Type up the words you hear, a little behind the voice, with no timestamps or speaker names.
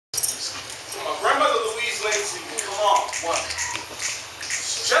One.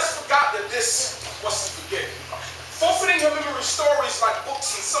 Just forgot that this was to forget. Forfeiting her memory stories like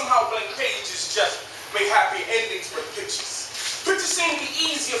books and somehow blank pages just make happy endings with pictures. Pictures seem to be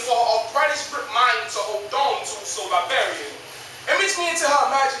easier for her arthritis grip mind to hold on to, so librarian image me into her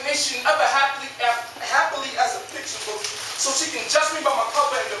imagination ever happily as a picture book, so she can judge me by my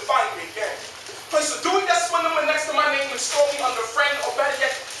cover and define me again. Place a Dewey Decimal number next to my name and store me under friend, or better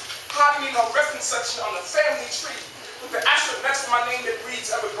yet, hide me in her reference section on the family tree with the asterisk next to my name that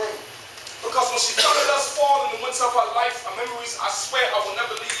reads evergreen. Because when she felt us fall in the winter of her life, her memories I swear I will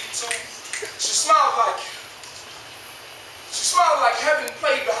never leave to. She smiled like heaven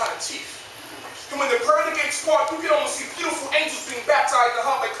played behind her teeth. And when the pearly gates part, you can almost see beautiful angels being baptized in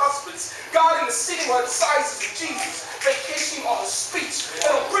her like husbands. God in the city where the sizes of Jesus, vacationing on her speech.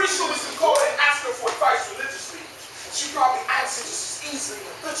 And I'm pretty sure we can call her and ask her for advice religiously. And she probably answered just as easily and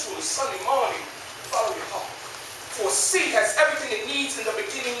habitual as Sunday morning. Follow your heart. For a seed has everything it needs in the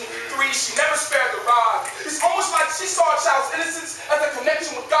beginning. 3, she never spared the rod. It's almost like she saw a child's innocence as a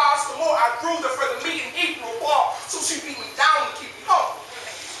connection with God. So the more I grew, the further me and he grew apart. So she beat me down to keep me humble.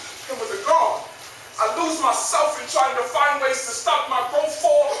 And with her gone, I lose myself in trying to find ways to stop my growth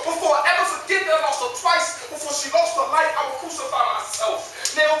fall. Before I ever forget that I lost her twice. Before she lost her life, I will crucify myself.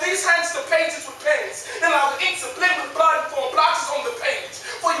 Nail these hands to pages with pens. Then allow the ink to blend with blood and form blotches on the page.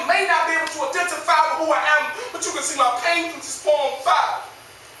 For you may not be able to identify who I am, but you can see my pain through this poem 5.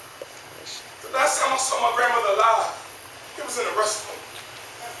 The last time I saw my grandmother alive, it was in a restaurant.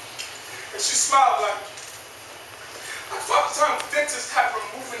 And she smiled like 5 times the dentist had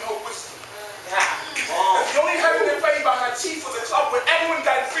removing her wisdom. And the only heaven that played by her teeth was a club where everyone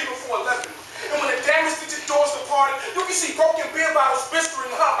got free before 11. And when the damaged digit doors departed, you can see broken beer bottles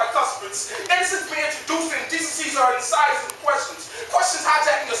blistering hot by cuspids. Innocence being introduced and decencies are in sizes and questions. Questions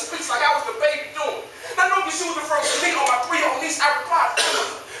hijacking your speech like I was the baby doing. Not knowing she was referring to me or my 3-year-old niece, I replied,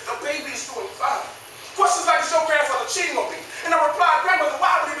 the baby is doing fine. Questions like, is your grandfather cheating on me? And I replied, grandmother,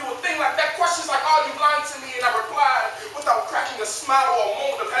 why would you do a thing like that? Questions like, are you lying to me? And I replied, without cracking a smile or a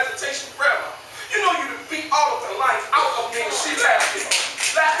moment of hesitation, grandma, you know you done beat all of the lines out of me, and she laughed.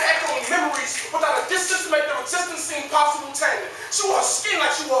 Laughter echoing memories without a distance to make their existence seem possible tangent. She wore her skin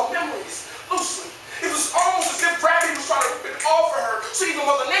like she wore memories, loosely. It was almost as if gravity was trying to rip it off of her, so even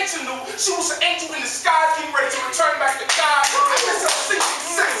Mother Nature knew she was an angel in disguise getting ready to return back to God. I guess I'm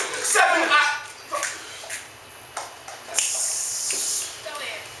 66, 7,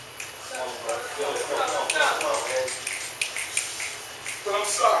 But I'm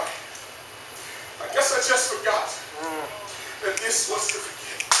sorry. I guess I just forgot that this was to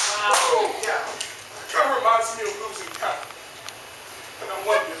forget. Wow. Yeah. It kind of reminds me of losing count. And I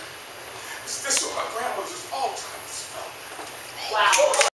wonder, is this what my grandmother's all-timers felt? Wow.